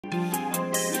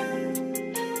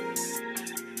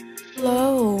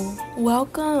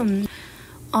Welcome.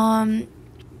 Um,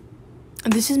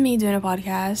 this is me doing a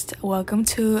podcast. Welcome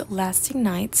to Lasting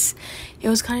Nights. It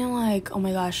was kind of like, oh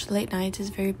my gosh, late nights is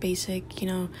very basic.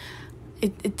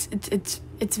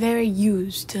 It's very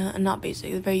used. Not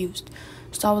basic. It's very used.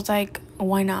 So I was like,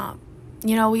 why not?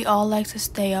 We all like to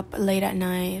stay up late at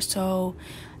night, so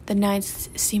the nights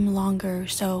seem longer.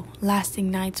 So Lasting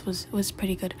Nights was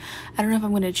pretty good. I don't know if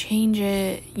I'm gonna change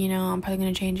it. I'm probably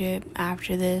gonna change it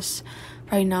after this.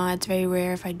 Probably not. It's very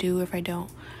rare if I do, if I don't.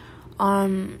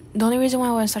 The only reason why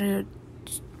I started a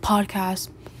podcast,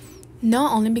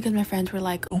 not only because my friends were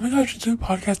like, oh my gosh, let's do a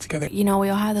podcast together. We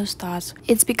all have those thoughts.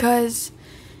 It's because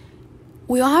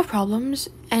we all have problems,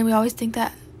 and we always think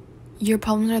that your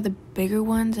problems are the bigger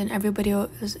ones, and everybody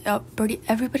else's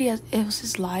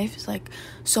life is like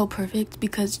so perfect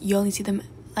because you only see them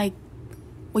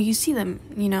you see them,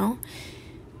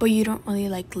 but you don't really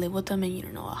live with them, and you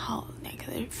don't know how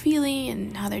they're feeling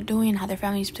and how they're doing, how their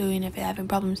family's doing, if they're having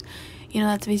problems.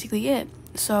 That's basically it.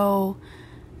 So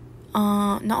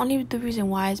not only the reason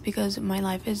why is because my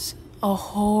life is a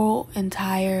whole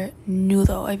entire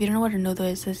noodle. If you don't know what a noodle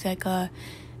is, it's like a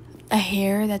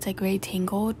hair that's very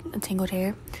tangled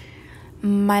hair.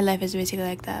 My life is basically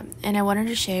like that, and I wanted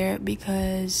to share it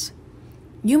because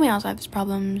you may also have these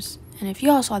problems, and if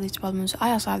you also have these problems,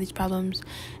 I also have these problems,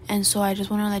 and so I just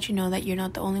want to let you know that you're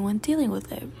not the only one dealing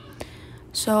with it.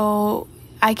 So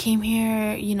I came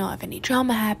here, if any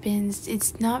drama happens,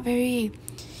 it's not very...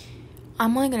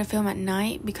 I'm only gonna film at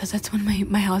night because that's when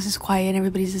my house is quiet and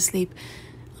everybody's asleep.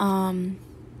 But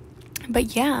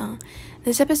yeah,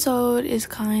 this episode is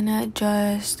kind of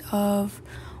just of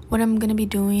what I'm gonna be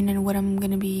doing and what I'm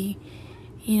gonna be,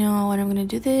 when I'm gonna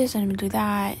do this and I'm gonna do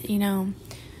that,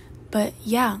 But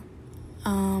yeah,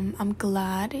 I'm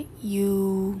glad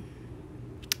you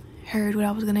heard what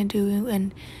I was gonna do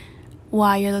and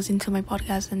why you're listening to my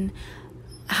podcast and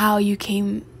how you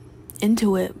came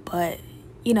into it. But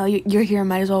you're here,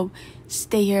 might as well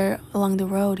stay here along the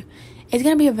road. It's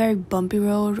gonna be a very bumpy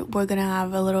road. We're gonna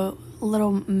have a little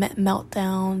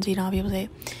meltdowns, how people say,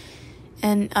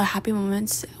 and happy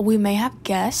moments. We may have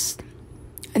guests,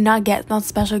 not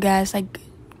special guests like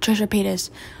Trisha Paytas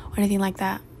or anything like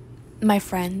that. My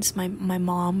friends, my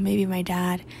mom, maybe my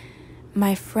dad,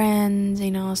 my friends,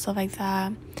 stuff like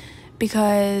that.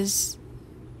 Because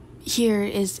here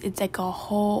it's like a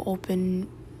whole open.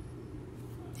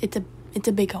 It's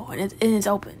a big hole, and it's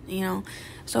open,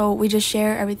 So we just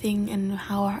share everything and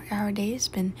how our day has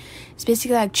been. It's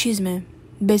basically like chisme,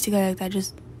 basically like that.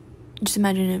 Just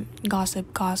imagine it.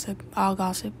 Gossip, all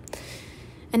gossip.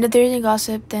 And if there isn't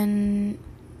gossip, then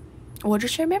we'll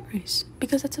just share memories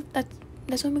because that's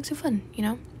what makes it fun,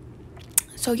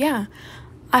 So yeah,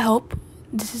 I hope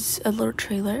this is a little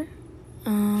trailer.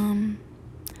 And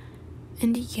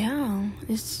yeah,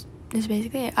 this is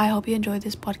basically it. I hope you enjoyed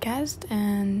this podcast,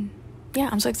 and yeah,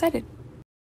 I'm so excited.